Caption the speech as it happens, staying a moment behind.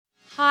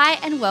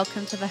and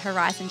welcome to the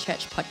Horizon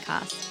Church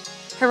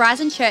podcast.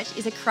 Horizon Church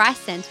is a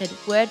Christ-centered,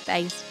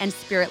 word-based and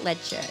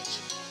spirit-led church.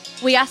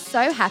 We are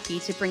so happy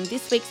to bring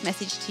this week's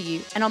message to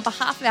you, and on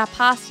behalf of our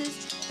pastors,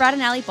 Brad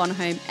and Ali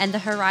Bonholm, and the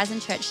Horizon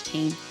Church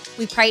team,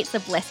 we pray it's a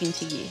blessing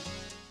to you.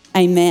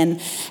 Amen.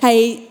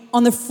 Hey,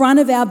 on the front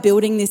of our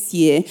building this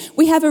year,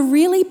 we have a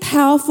really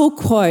powerful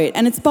quote,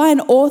 and it's by an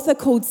author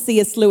called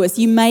C.S. Lewis.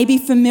 You may be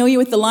familiar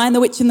with The Lion,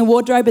 the Witch and the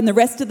Wardrobe and the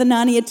rest of the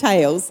Narnia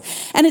tales.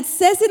 And it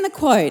says in the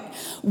quote,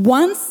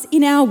 "Once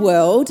in our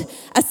world,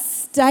 a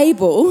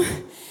stable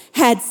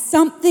had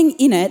something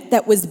in it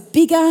that was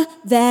bigger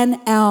than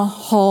our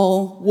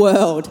whole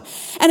world."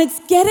 And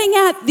it's getting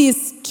at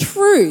this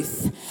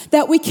truth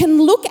that we can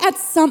look at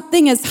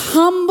something as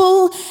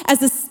humble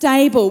as a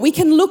stable. We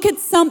can look at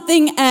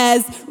something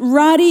as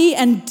ruddy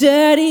and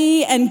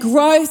dirty and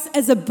gross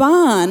as a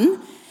barn.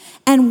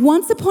 And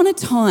once upon a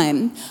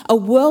time, a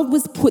world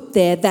was put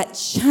there that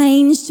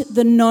changed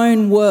the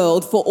known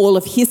world for all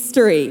of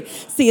history.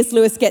 C.S.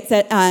 Lewis gets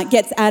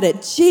at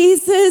it.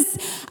 Jesus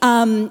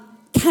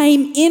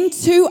came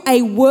into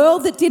a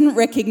world that didn't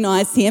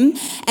recognize him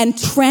and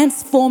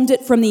transformed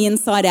it from the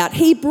inside out.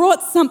 He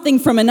brought something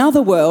from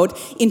another world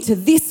into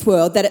this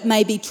world that it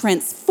may be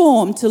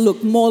transformed to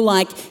look more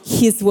like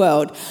his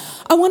world.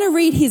 I want to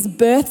read his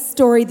birth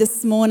story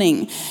this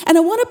morning, and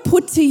I want to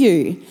put to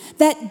you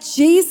that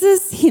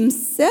Jesus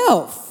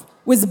himself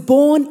was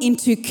born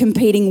into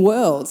competing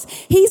worlds.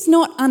 He's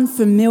not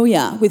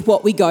unfamiliar with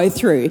what we go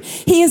through.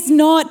 It's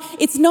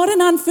not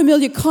an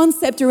unfamiliar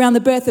concept around the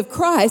birth of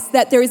Christ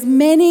that there is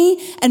many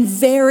and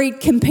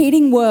varied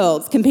competing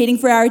worlds competing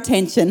for our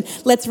attention.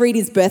 Let's read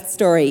his birth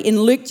story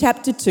in Luke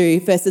chapter 2,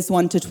 verses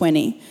 1 to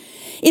 20.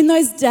 "In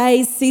those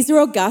days, Caesar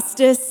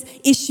Augustus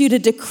issued a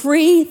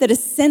decree that a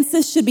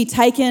census should be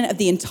taken of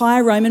the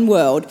entire Roman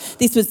world.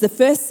 This was the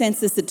first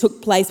census that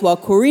took place while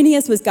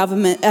Quirinius was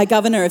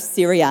governor of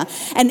Syria,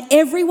 and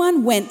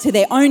everyone went to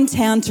their own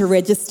town to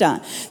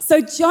register.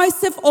 So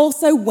Joseph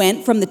also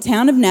went from the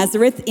town of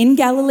Nazareth in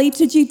Galilee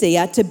to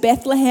Judea to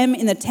Bethlehem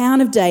in the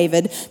town of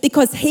David,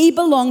 because he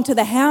belonged to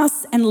the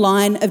house and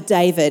line of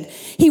David.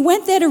 He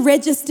went there to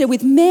register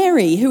with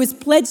Mary, who was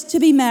pledged to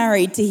be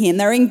married to him.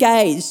 They were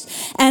engaged,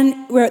 and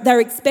they were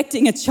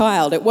expecting a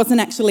child. It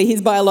wasn't actually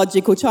his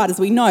biological child, as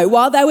we know.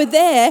 While they were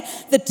there,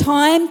 the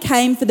time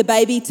came for the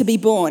baby to be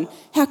born."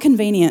 How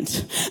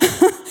convenient.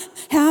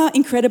 How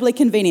incredibly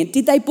convenient.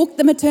 Did they book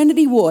the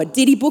maternity ward?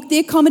 Did he book the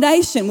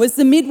accommodation? Was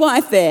the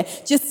midwife there?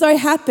 Just so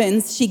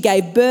happens she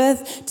gave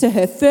birth to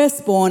her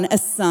firstborn, a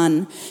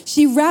son.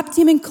 She wrapped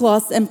him in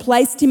cloths and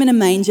placed him in a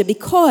manger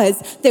because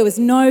there was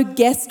no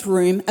guest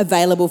room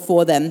available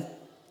for them.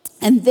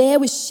 And there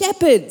were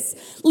shepherds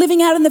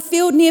living out in the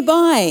field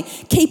nearby,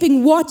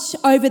 keeping watch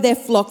over their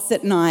flocks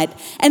at night.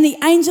 And the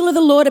angel of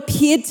the Lord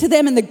appeared to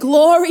them, and the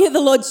glory of the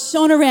Lord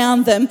shone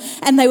around them,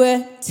 and they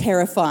were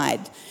terrified.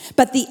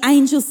 But the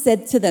angel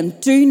said to them,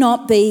 "Do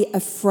not be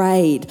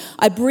afraid.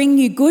 I bring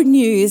you good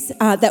news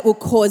that will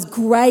cause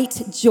great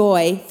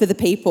joy for the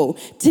people.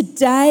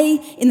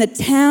 Today, in the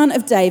town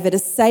of David, a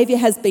Saviour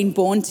has been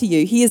born to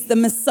you. He is the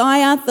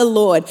Messiah, the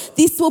Lord.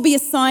 This will be a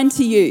sign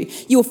to you.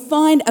 You will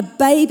find a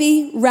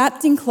baby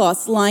wrapped in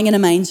cloths lying in a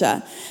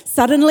manger."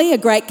 Suddenly, a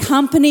great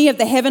company of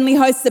the heavenly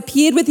hosts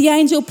appeared with the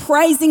angel,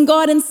 praising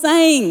God and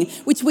saying,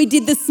 which we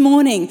did this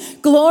morning,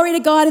 "Glory to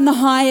God in the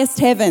highest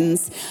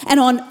heavens,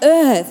 and on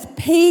earth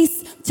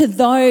peace to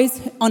those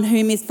on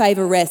whom his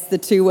favour rests," the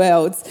two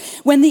worlds.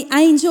 When the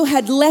angel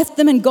had left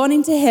them and gone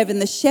into heaven,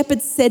 the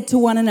shepherds said to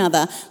one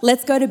another,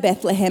 "Let's go to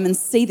Bethlehem and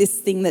see this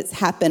thing that's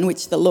happened,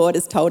 which the Lord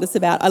has told us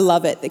about." I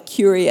love it. They're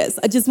curious.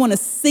 I just want to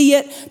see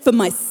it for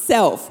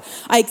myself.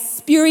 I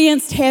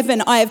experienced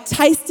heaven. I have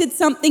tasted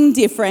something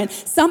different.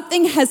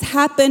 Something has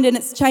happened and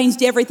it's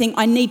changed everything.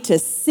 I need to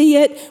see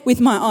it with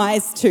my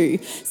eyes too.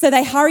 So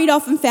they hurried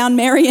off and found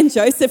Mary and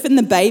Joseph and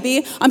the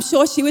baby. I'm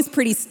sure she was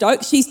pretty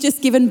stoked. She's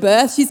just given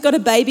birth. She's got a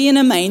baby in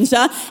a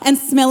manger, and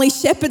smelly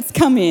shepherds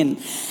come in.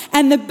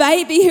 And the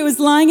baby who was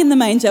lying in the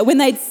manger, when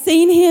they'd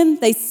seen him,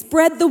 they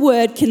spread the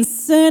word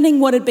concerning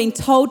what had been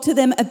told to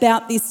them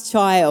about this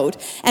child.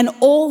 And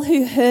all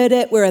who heard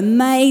it were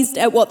amazed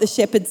at what the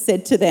shepherds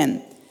said to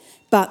them.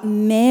 But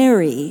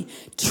Mary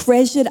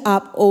treasured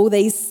up all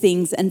these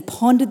things and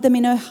pondered them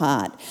in her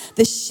heart.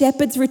 The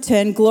shepherds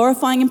returned,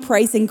 glorifying and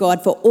praising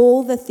God for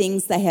all the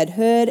things they had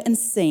heard and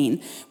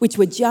seen, which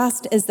were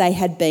just as they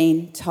had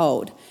been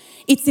told.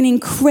 It's an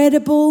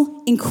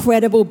incredible,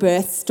 incredible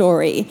birth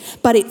story,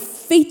 but it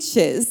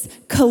features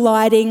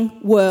colliding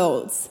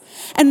worlds.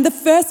 And the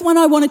first one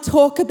I want to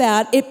talk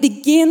about, it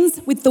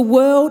begins with the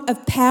world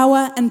of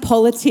power and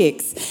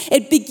politics.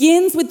 It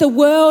begins with the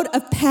world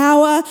of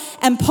power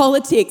and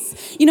politics.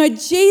 You know,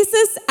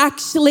 Jesus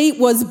actually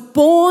was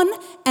born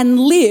and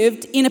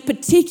lived in a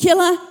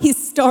particular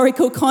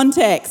historical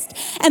context.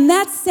 And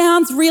that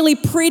sounds really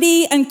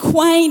pretty and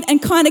quaint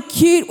and kind of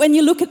cute when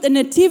you look at the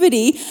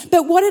nativity.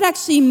 But what it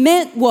actually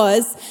meant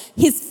was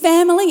his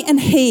family and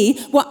he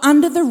were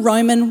under the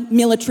Roman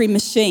military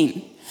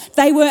machine.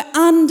 They were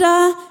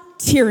under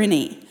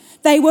tyranny.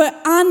 They were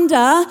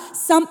under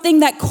something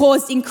that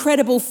caused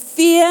incredible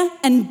fear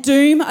and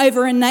doom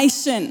over a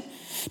nation.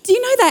 Do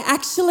you know they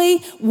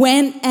actually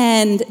went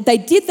and they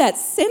did that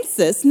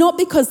census, not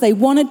because they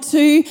wanted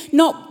to,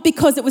 not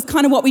because it was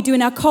kind of what we do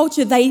in our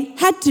culture. They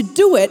had to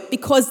do it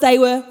because they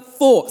were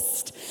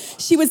forced.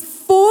 She was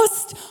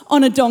forced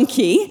on a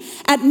donkey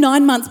at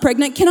 9 months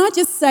pregnant. Can I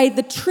just say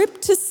the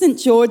trip to St.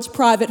 George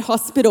Private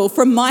Hospital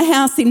from my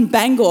house in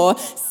Bangor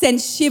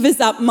sent shivers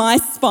up my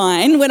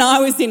spine when I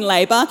was in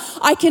labour.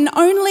 I can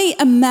only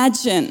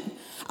imagine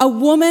a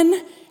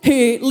woman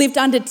who lived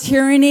under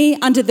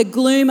tyranny, under the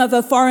gloom of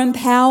a foreign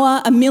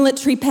power, a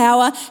military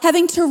power,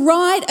 having to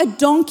ride a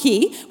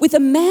donkey with a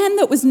man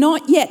that was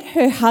not yet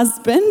her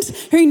husband,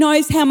 who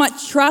knows how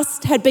much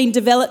trust had been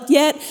developed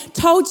yet,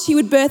 told she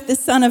would birth the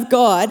Son of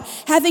God,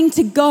 having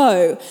to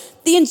go.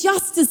 The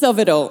injustice of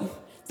it all,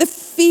 the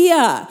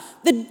fear,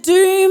 the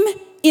doom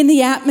in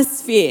the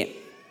atmosphere.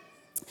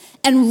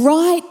 And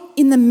right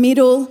in the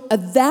middle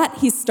of that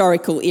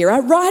historical era,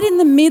 right in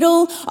the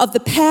middle of the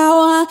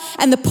power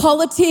and the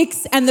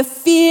politics and the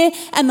fear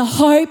and the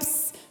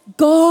hopes,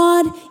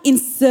 God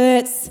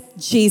inserts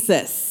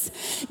Jesus.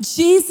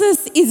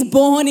 Jesus is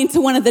born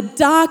into one of the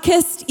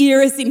darkest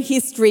eras in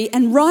history,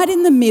 and right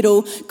in the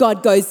middle,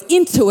 God goes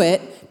into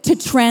it to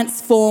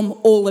transform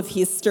all of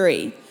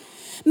history.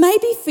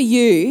 Maybe for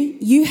you,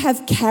 you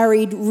have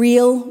carried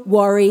real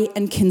worry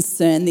and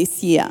concern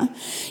this year.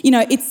 You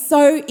know, it's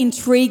so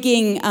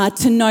intriguing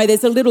to know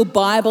there's a little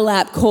Bible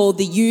app called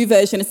the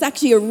YouVersion. It's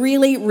actually a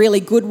really, really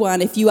good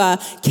one if you are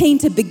keen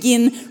to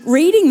begin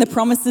reading the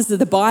promises of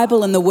the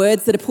Bible and the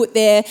words that are put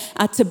there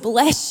to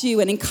bless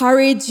you and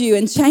encourage you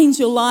and change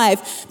your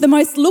life. The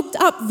most looked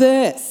up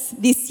verse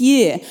this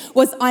year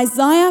was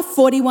Isaiah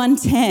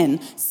 41:10.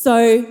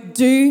 So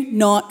do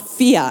not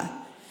fear.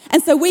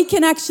 And so we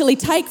can actually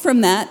take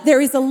from that, there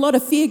is a lot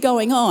of fear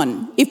going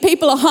on. If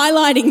people are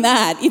highlighting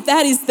that, if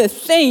that is the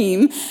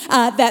theme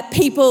that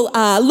people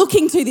are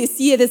looking to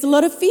this year, there's a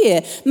lot of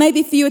fear.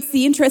 Maybe for you it's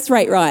the interest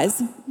rate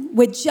rise.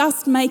 We're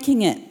just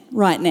making it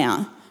right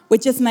now. We're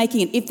just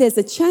making it. If there's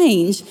a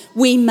change,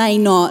 we may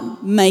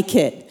not make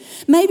it.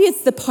 Maybe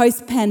it's the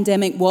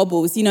post-pandemic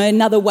wobbles, you know,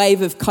 another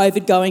wave of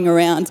COVID going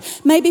around.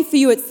 Maybe for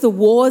you it's the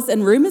wars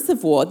and rumours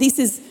of war. This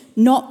is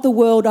not the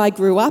world I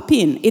grew up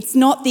in. It's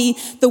not the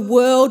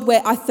world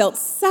where I felt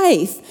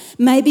safe.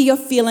 Maybe you're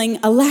feeling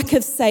a lack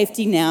of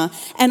safety now.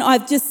 And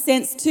I've just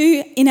sensed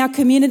too in our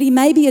community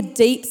maybe a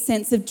deep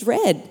sense of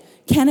dread.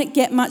 Can it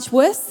get much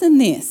worse than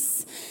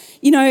this?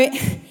 You know,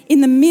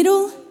 in the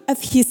middle of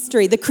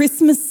history, the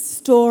Christmas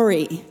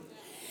story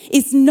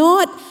is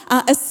not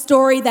a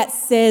story that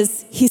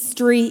says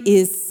history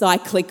is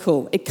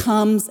cyclical. It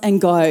comes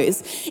and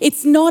goes.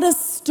 It's not a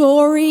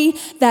story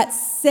that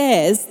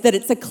says that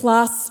it's a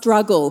class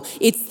struggle.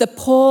 It's the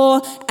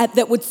poor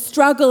that would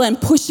struggle and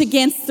push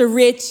against the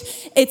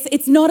rich.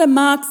 It's not a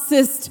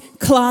Marxist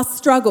class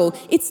struggle.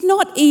 It's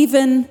not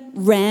even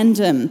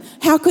random.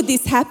 How could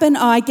this happen?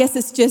 Oh, I guess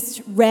it's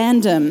just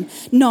random.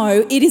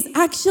 No, it is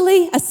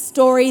actually a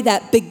story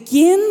that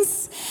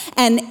begins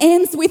and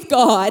ends with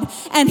God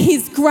and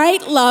his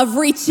great love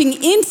reaching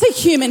into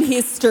human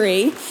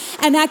history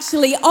and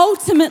actually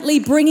ultimately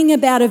bringing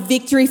about a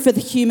victory for the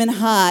human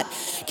heart.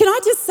 Can I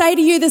just say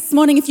to you this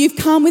morning, if you've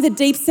come with a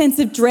deep sense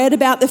of dread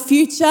about the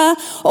future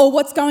or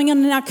what's going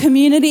on in our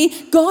community,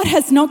 God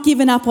has not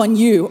given up on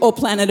you or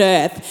planet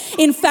Earth.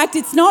 In fact,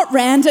 it's not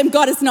random.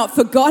 God has not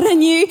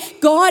forgotten you.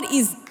 God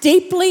is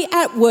deeply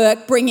at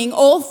work bringing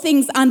all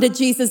things under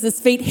Jesus'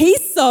 feet.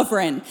 He's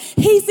sovereign.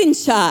 He's in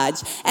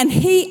charge. And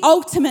he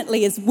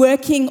ultimately is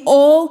working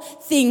all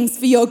things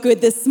for your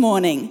good this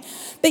morning.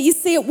 But you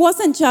see, it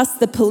wasn't just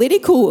the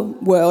political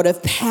world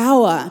of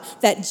power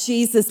that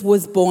Jesus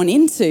was born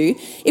into.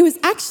 It was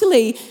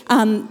actually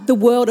the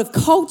world of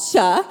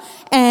culture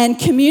and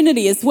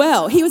community as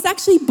well. He was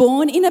actually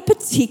born in a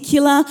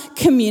particular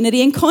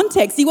community and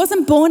context. He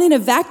wasn't born in a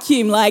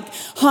vacuum like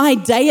high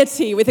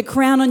deity with a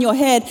crown on your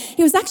head.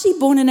 He was actually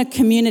born in a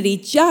community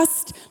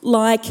just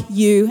like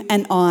you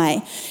and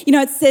I. You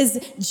know, it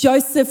says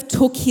Joseph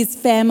took his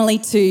family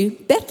to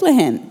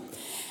Bethlehem.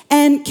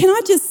 And can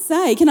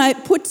I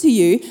put to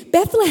you,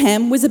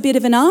 Bethlehem was a bit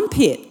of an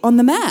armpit on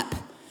the map.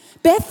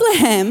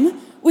 Bethlehem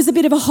was a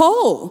bit of a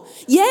hole.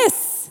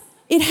 Yes,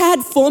 it had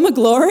former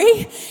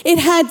glory. It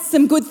had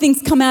some good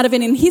things come out of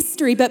it in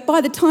history, but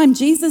by the time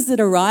Jesus had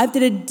arrived,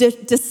 it had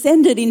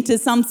descended into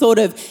some sort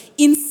of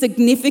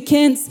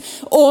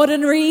insignificance,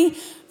 ordinary,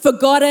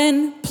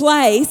 forgotten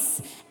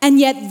place. And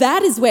yet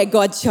that is where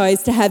God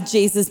chose to have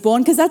Jesus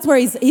born, because that's where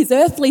his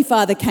earthly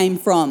father came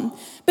from.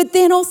 But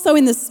then also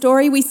in the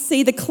story, we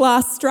see the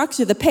class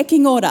structure, the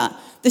pecking order,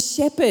 the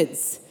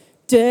shepherds,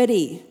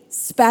 dirty,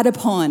 spat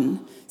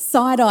upon,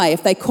 side-eye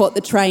if they caught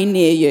the train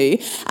near you.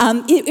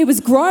 It was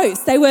gross.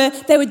 They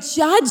were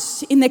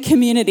judged in the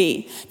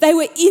community. They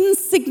were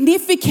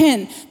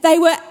insignificant. They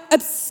were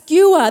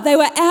obscure. They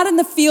were out in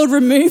the field,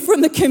 removed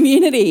from the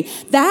community.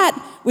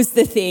 That was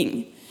the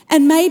thing.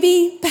 And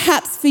maybe,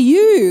 perhaps for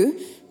you,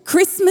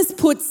 Christmas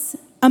puts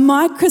a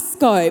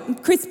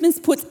microscope. Christmas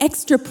puts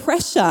extra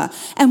pressure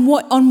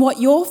on what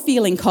you're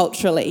feeling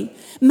culturally.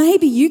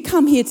 Maybe you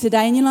come here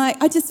today and you're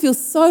like, I just feel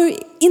so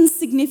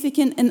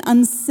insignificant and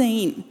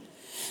unseen.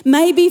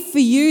 Maybe for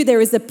you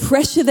there is a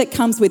pressure that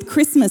comes with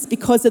Christmas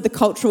because of the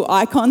cultural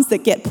icons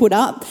that get put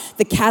up,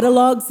 the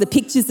catalogues, the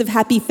pictures of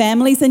happy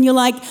families, and you're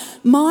like,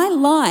 my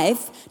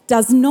life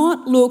does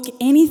not look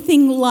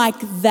anything like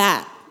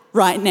that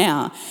right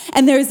now.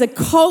 And there is a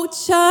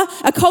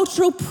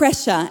cultural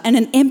pressure and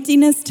an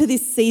emptiness to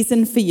this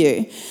season for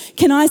you.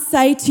 Can I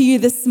say to you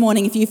this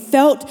morning, if you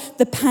felt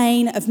the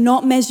pain of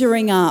not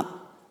measuring up,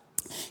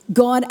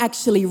 God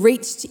actually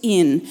reached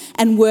in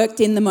and worked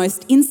in the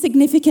most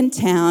insignificant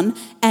town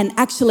and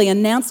actually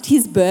announced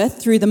his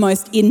birth through the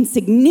most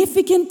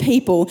insignificant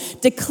people,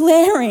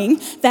 declaring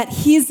that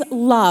his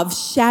love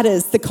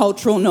shatters the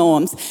cultural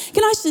norms.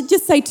 Can I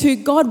just say too,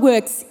 God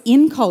works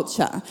in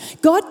culture.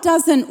 God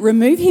doesn't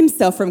remove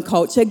himself from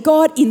culture.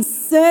 God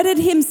inserted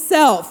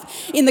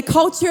himself in the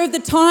culture of the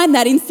time,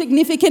 that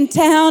insignificant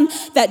town,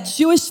 that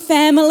Jewish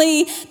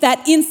family,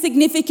 that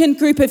insignificant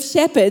group of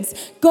shepherds.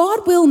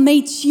 God will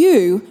meet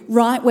you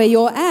right where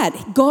you're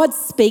at. God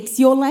speaks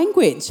your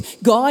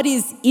language. God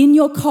is in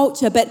your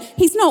culture, but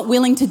he's not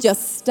willing to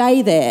just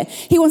stay there.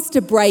 He wants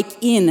to break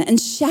in and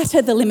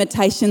shatter the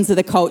limitations of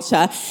the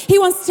culture. He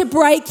wants to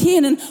break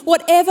in and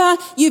whatever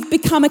you've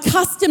become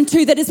accustomed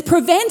to that is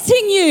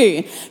preventing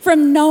you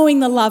from knowing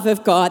the love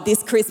of God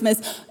this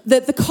Christmas,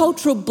 the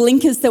cultural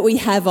blinkers that we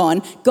have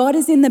on, God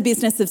is in the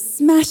business of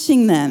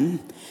smashing them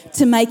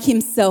to make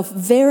himself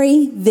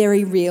very,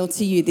 very real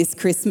to you this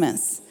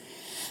Christmas.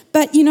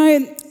 But,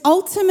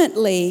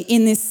 ultimately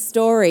in this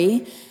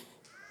story,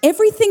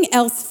 everything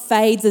else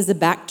fades as a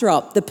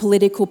backdrop. The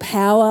political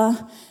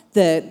power,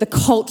 the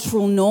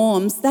cultural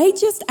norms, they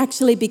just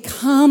actually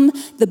become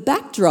the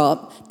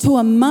backdrop to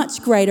a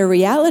much greater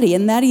reality,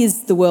 and that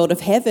is the world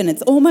of heaven.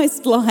 It's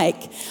almost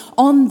like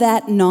on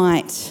that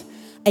night,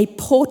 a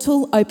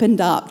portal opened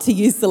up, to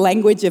use the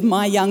language of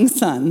my young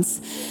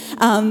sons.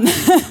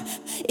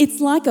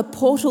 It's like a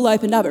portal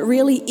opened up. It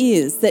really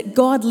is, that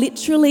God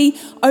literally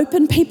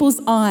opened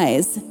people's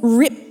eyes,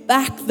 ripped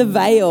back the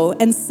veil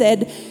and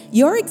said,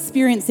 you're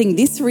experiencing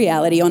this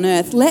reality on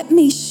earth. Let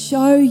me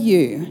show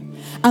you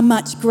a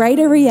much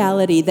greater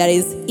reality that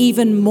is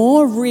even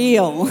more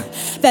real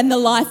than the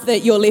life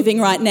that you're living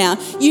right now.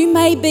 You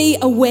may be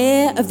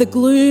aware of the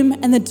gloom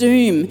and the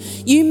doom.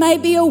 You may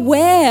be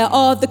aware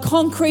of the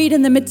concrete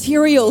and the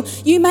material.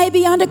 You may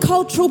be under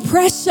cultural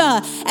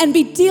pressure and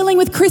be dealing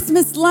with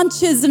Christmas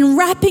lunches and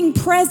wrapping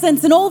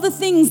presents and all the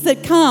things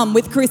that come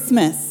with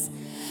Christmas.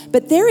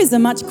 But there is a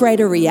much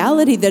greater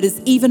reality that is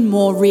even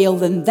more real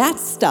than that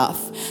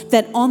stuff,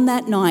 that on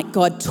that night,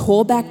 God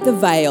tore back the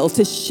veil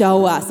to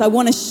show us. I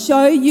want to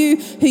show you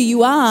who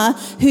you are,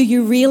 who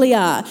you really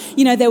are.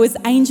 There was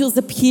angels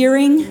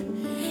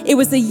appearing. It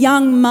was a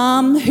young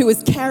mum who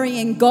was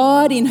carrying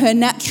God in her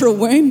natural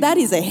womb. That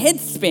is a head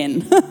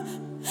spin.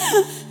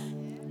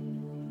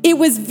 It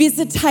was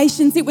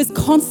visitations. It was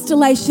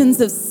constellations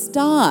of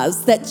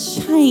stars that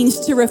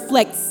changed to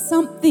reflect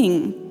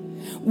something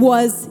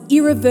was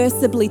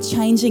irreversibly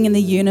changing in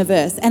the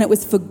universe, and it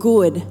was for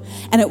good,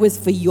 and it was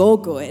for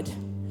your good.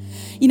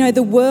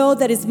 The world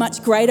that is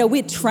much greater,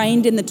 we're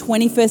trained in the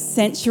 21st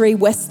century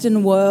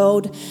Western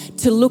world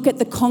to look at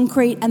the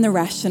concrete and the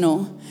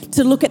rational,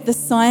 to look at the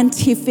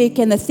scientific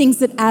and the things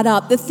that add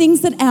up, the things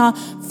that our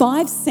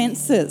five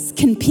senses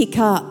can pick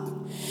up.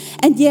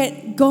 And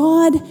yet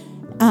God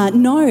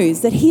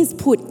knows that he has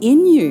put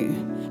in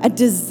you a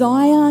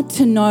desire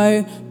to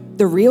know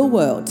the real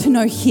world, to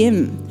know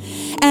him.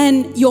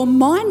 And your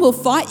mind will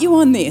fight you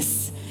on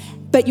this,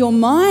 but your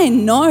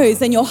mind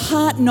knows and your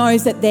heart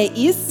knows that there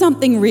is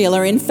something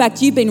realer. In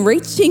fact, you've been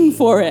reaching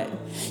for it.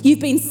 You've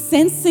been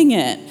sensing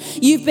it.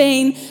 You've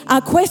been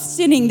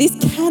questioning, this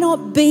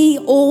cannot be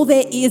all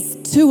there is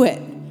to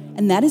it.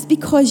 And that is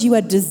because you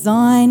are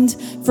designed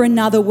for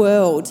another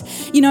world.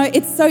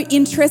 It's so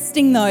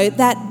interesting though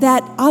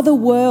that other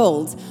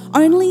world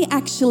only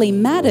actually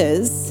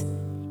matters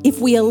if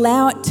we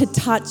allow it to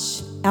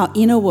touch our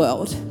inner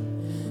world.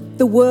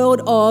 The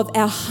world of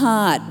our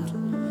heart,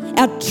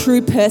 our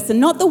true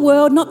person, not the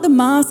world, not the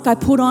mask I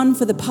put on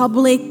for the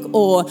public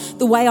or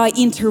the way I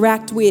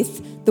interact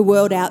with the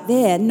world out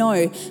there.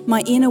 No,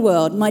 my inner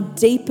world, my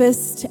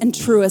deepest and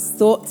truest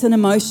thoughts and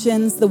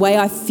emotions, the way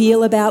I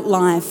feel about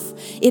life,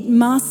 it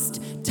must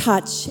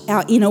touch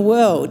our inner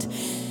world.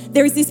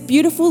 There is this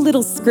beautiful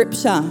little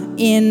scripture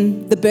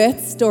in the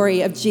birth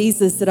story of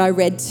Jesus that I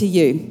read to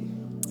you.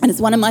 And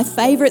it's one of my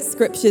favourite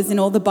scriptures in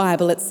all the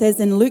Bible. It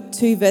says in Luke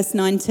 2 verse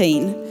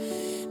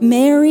 19,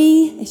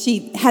 Mary,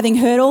 she having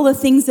heard all the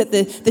things that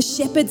the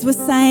shepherds were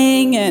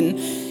saying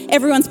and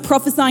everyone's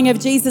prophesying over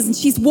Jesus, and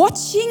she's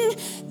watching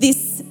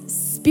this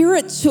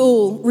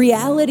spiritual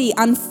reality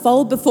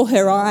unfold before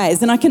her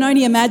eyes. And I can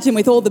only imagine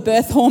with all the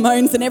birth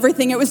hormones and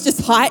everything, it was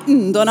just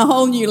heightened on a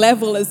whole new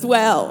level as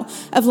well.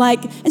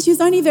 And she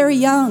was only very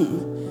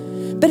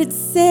young. But it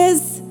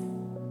says,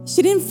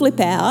 she didn't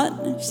flip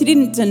out. She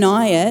didn't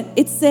deny it.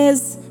 It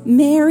says,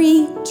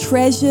 Mary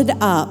treasured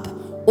up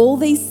all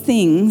these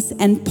things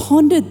and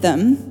pondered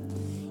them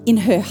in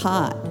her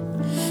heart,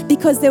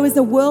 because there was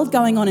a world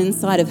going on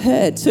inside of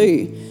her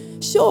too.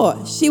 Sure,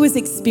 she was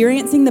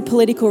experiencing the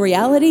political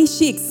reality.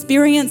 She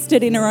experienced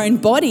it in her own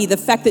body, the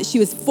fact that she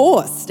was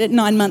forced at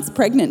 9 months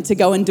pregnant to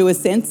go and do a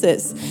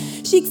census.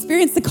 She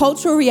experienced the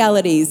cultural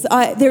realities.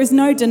 There is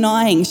no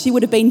denying she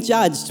would have been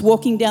judged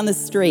walking down the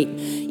street.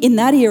 In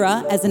that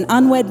era, as an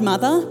unwed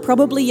mother,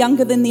 probably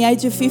younger than the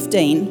age of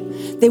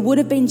 15, there would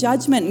have been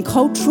judgment and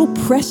cultural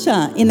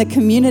pressure in the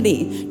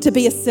community to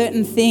be a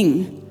certain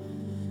thing.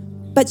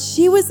 But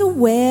she was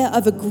aware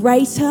of a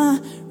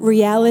greater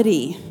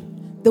reality,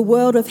 the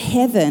world of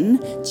heaven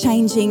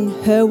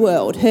changing her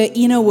world, her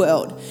inner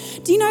world.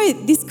 Do you know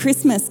this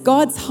Christmas,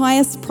 God's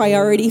highest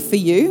priority for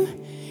you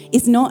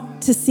is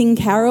not to sing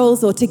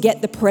carols or to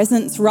get the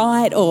presents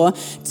right or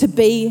to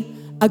be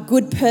a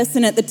good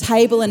person at the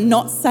table and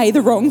not say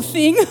the wrong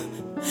thing,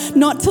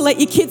 not to let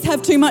your kids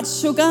have too much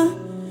sugar.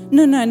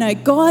 No.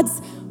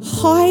 God's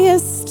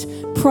highest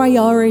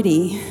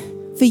priority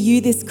for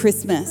you this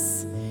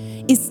Christmas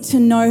is to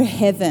know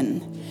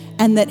heaven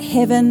and that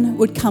heaven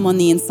would come on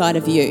the inside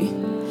of you.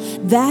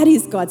 That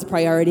is God's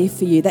priority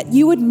for you, that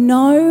you would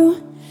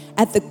know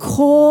at the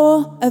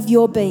core of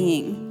your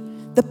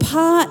being, the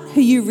part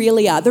who you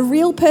really are, the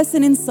real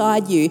person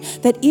inside you,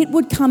 that it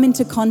would come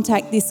into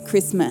contact this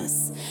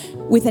Christmas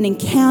with an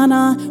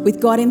encounter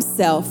with God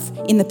himself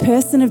in the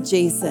person of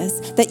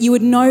Jesus, that you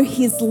would know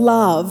his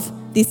love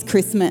this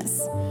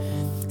Christmas.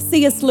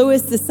 C.S.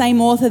 Lewis, the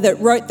same author that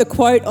wrote the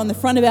quote on the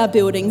front of our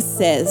building,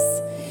 says,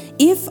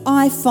 "If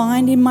I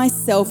find in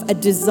myself a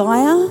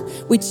desire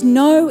which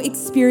no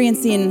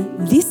experience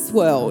in this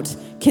world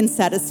can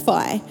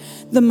satisfy,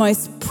 the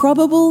most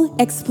probable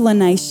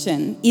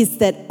explanation is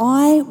that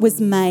I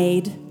was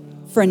made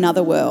for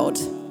another world."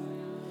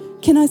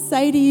 Can I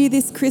say to you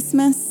this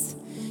Christmas,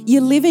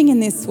 you're living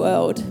in this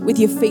world with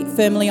your feet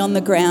firmly on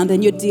the ground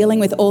and you're dealing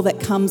with all that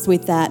comes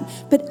with that.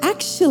 But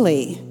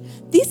actually,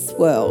 this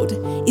world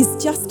is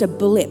just a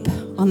blip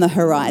on the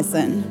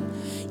horizon.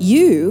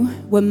 You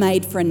were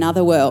made for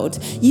another world.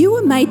 You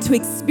were made to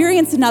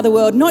experience another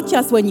world, not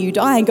just when you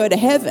die and go to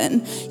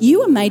heaven. You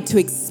were made to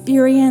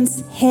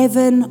experience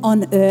heaven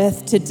on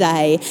earth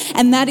today.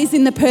 And that is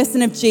in the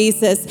person of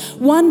Jesus.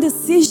 One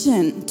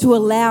decision to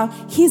allow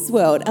his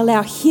world,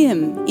 allow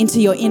him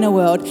into your inner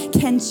world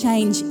can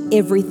change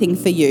everything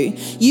for you.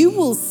 You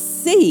will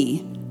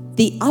see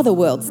the other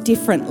worlds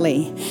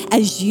differently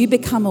as you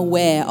become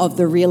aware of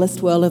the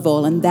realest world of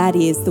all, and that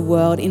is the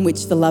world in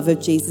which the love of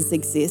Jesus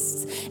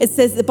exists. It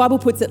says, the Bible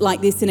puts it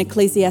like this in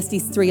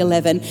Ecclesiastes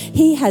 3:11,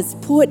 he has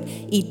put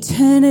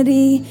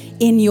eternity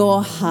in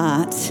your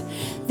heart.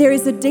 There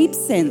is a deep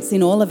sense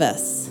in all of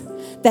us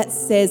that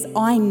says,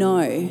 I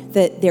know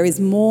that there is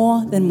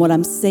more than what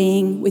I'm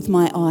seeing with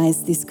my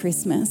eyes this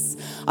Christmas.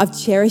 I've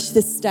cherished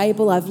the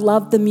stable, I've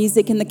loved the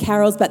music and the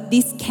carols, but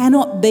this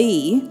cannot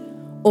be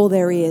all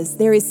there is.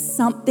 There is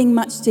something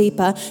much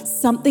deeper,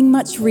 something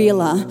much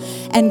realer.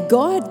 And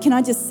God, can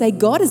I just say,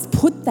 God has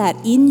put that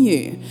in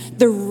you.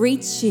 The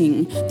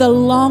reaching, the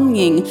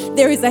longing.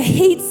 There is a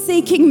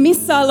heat-seeking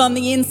missile on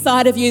the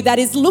inside of you that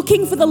is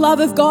looking for the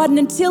love of God, and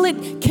until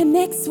it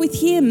connects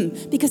with him,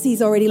 because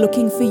he's already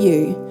looking for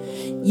you,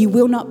 you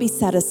will not be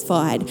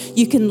satisfied.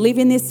 You can live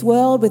in this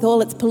world with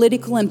all its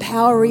political and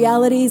power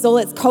realities, all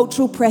its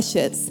cultural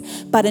pressures,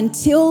 but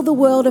until the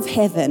world of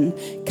heaven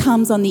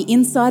comes on the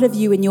inside of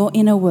you in your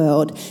inner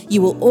world,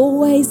 you will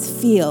always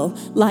feel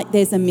like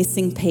there's a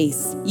missing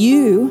piece.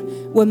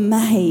 You were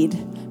made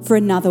for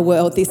another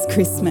world this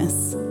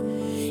Christmas.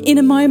 In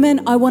a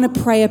moment, I want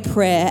to pray a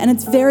prayer, and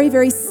it's very,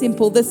 very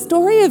simple. The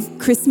story of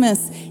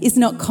Christmas is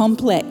not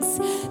complex.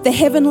 The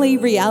heavenly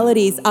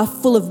realities are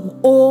full of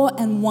awe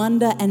and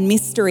wonder and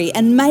mystery,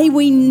 and may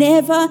we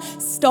never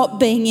stop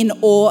being in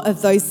awe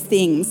of those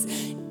things.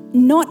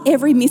 Not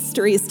every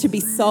mystery is to be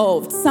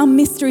solved. Some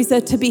mysteries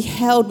are to be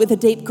held with a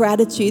deep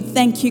gratitude.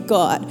 Thank you,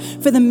 God,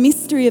 for the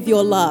mystery of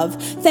your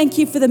love. Thank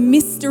you for the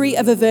mystery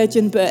of a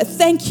virgin birth.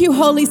 Thank you,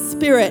 Holy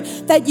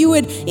Spirit, that you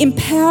would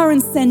empower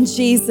and send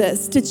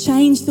Jesus to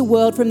change the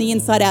world from the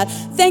inside out.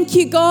 Thank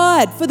you,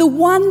 God, for the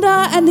wonder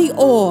and the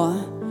awe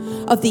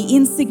of the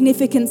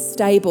insignificant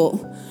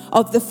stable,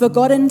 of the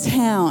forgotten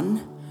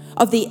town,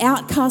 of the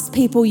outcast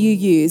people you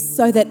use,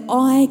 so that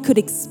I could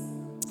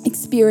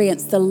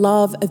experience the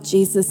love of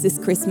Jesus this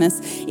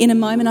Christmas. In a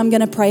moment, I'm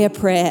going to pray a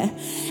prayer.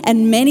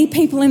 And many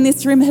people in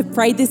this room have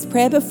prayed this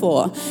prayer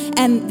before,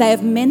 and they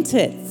have meant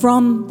it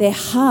from their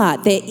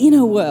heart, their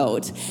inner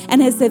world.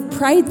 And as they've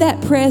prayed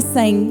that prayer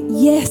saying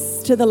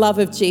yes to the love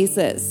of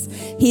Jesus,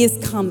 he has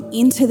come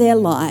into their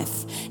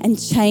life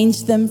and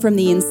changed them from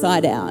the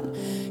inside out.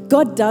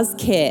 God does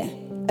care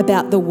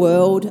about the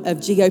world of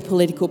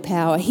geopolitical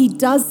power. He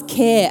does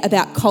care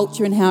about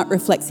culture and how it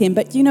reflects him.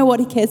 But do you know what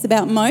he cares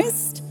about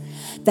most?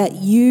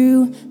 That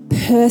you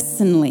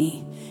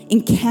personally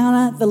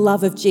encounter the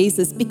love of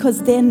Jesus,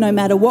 because then no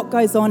matter what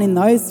goes on in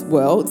those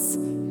worlds,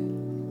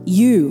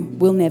 you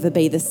will never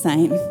be the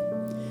same.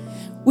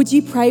 would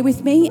you pray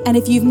with me? And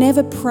if you've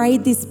never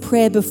prayed this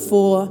prayer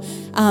before,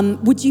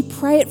 would you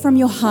pray it from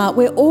your heart?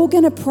 We're all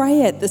going to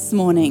pray it this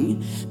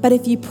morning. But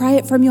if you pray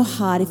it from your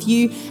heart, if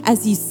you,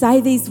 as you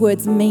say these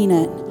words, mean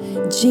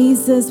it,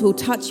 Jesus will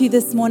touch you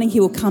this morning. He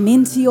will come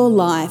into your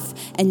life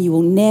and you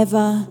will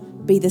never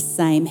be the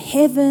same.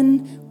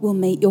 Heaven will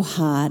meet your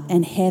heart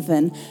and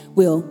heaven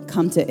will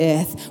come to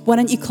earth. Why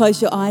don't you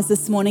close your eyes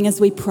this morning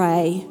as we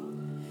pray?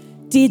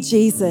 Dear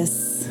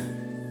Jesus,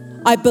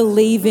 I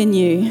believe in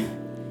you.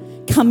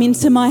 Come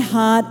into my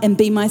heart and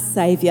be my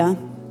Saviour.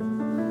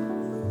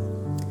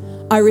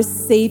 I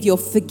receive your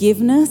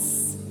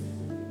forgiveness,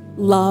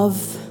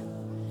 love,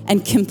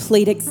 and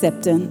complete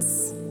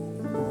acceptance.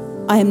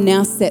 I am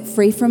now set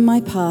free from my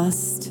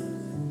past.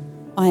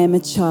 I am a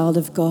child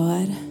of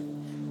God.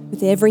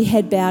 With every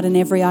head bowed and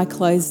every eye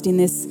closed in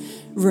this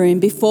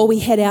room, before we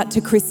head out to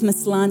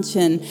Christmas lunch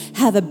and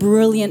have a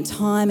brilliant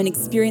time and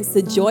experience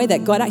the joy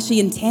that God actually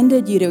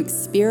intended you to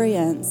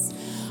experience,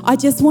 I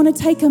just want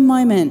to take a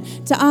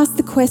moment to ask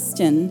the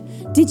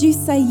question, did you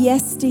say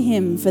yes to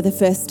him for the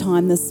first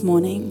time this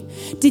morning?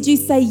 Did you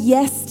say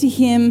yes to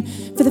him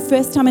for the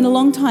first time in a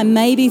long time?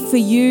 Maybe for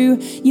you,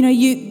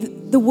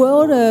 the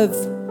world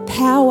of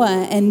power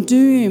and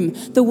doom,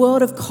 the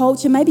world of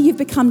culture, maybe you've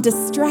become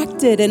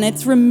distracted and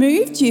it's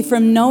removed you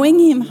from knowing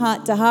him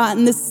heart to heart.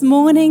 And this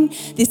morning,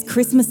 this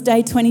Christmas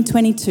Day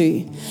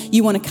 2022,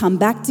 you want to come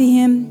back to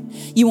him,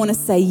 you want to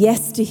say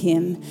yes to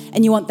him,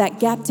 and you want that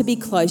gap to be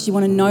closed. You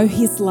want to know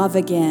his love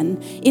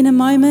again. In a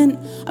moment,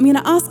 I'm going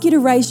to ask you to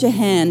raise your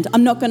hand.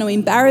 I'm not going to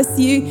embarrass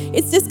you.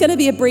 It's just going to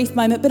be a brief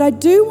moment, but I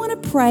do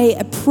want to pray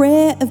a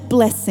prayer of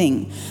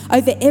blessing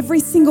over every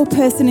single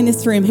person in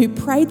this room who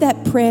prayed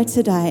that prayer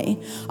today.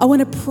 I want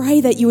to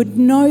pray that you would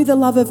know the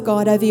love of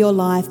God over your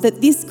life,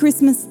 that this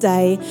Christmas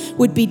day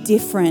would be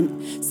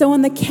different. So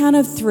on the count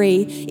of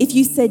 3, if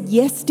you said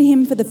yes to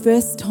him for the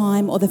first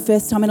time or the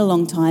first time in a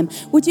long time,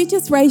 would you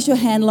just raise your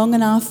hand long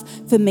enough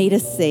for me to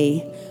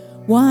see?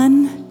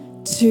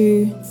 1,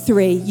 2,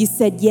 3. You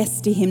said yes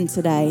to him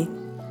today.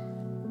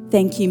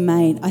 Thank you,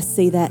 mate. I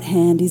see that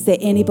hand. Is there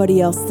anybody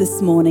else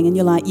this morning? And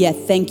you're like, yeah,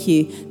 thank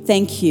you.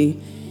 Thank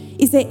you.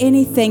 Is there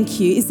any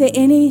thank you? Is there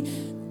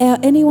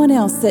anyone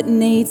else that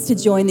needs to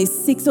join these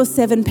 6 or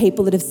 7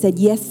 people that have said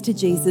yes to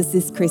Jesus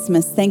this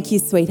Christmas? Thank you,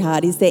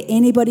 sweetheart. Is there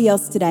anybody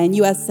else today? And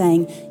you are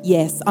saying,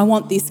 yes, I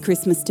want this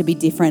Christmas to be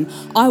different.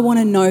 I want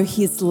to know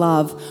his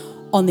love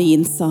on the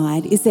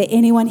inside. Is there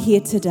anyone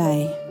here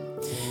today?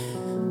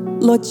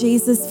 Lord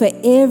Jesus, for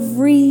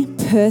every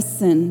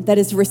person that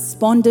has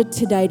responded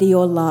today to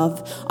your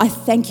love, I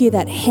thank you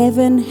that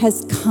heaven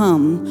has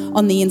come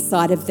on the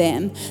inside of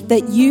them,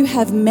 that you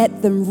have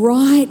met them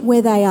right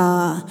where they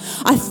are.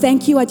 I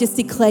thank you. I just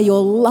declare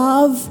your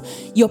love,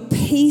 your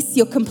peace,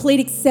 your complete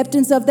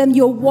acceptance of them.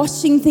 You're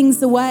washing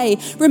things away.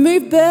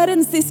 Remove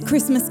burdens this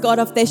Christmas, God,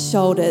 off their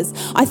shoulders.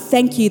 I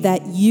thank you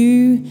that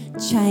you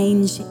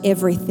change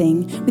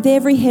everything. With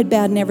every head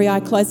bowed and every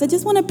eye closed, I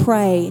just want to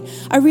pray.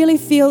 I really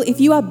feel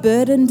if you are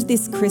burdened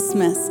this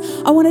Christmas,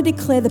 I want to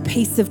declare the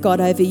peace of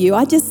God over you.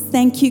 I just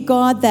thank you,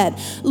 God, that,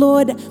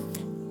 Lord,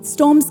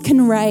 storms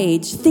can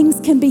rage, things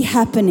can be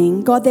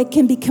happening. God, there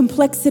can be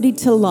complexity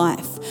to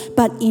life,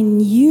 but in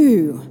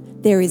you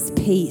there is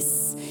peace.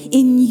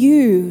 In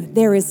you,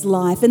 there is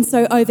life. And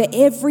so over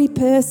every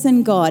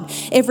person, God,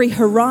 every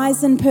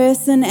Horizon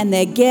person and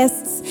their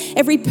guests,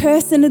 every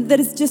person that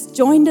has just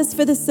joined us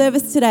for the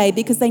service today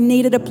because they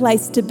needed a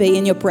place to be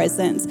in your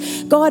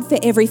presence. God, for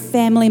every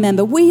family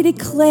member, we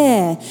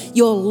declare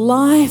your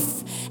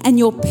life and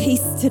your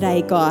peace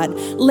today, God.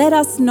 Let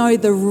us know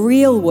the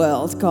real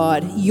world,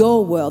 God,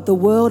 your world, the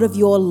world of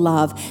your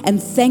love.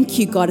 And thank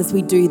you, God, as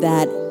we do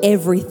that,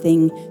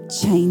 everything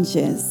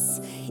changes.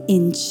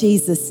 In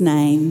Jesus'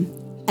 name.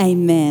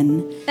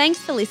 Amen. Thanks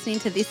for listening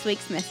to this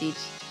week's message.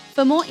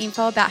 For more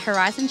info about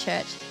Horizon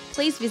Church,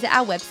 please visit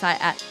our website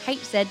at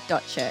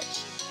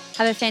hz.church.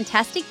 Have a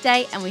fantastic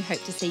day and we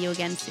hope to see you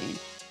again soon.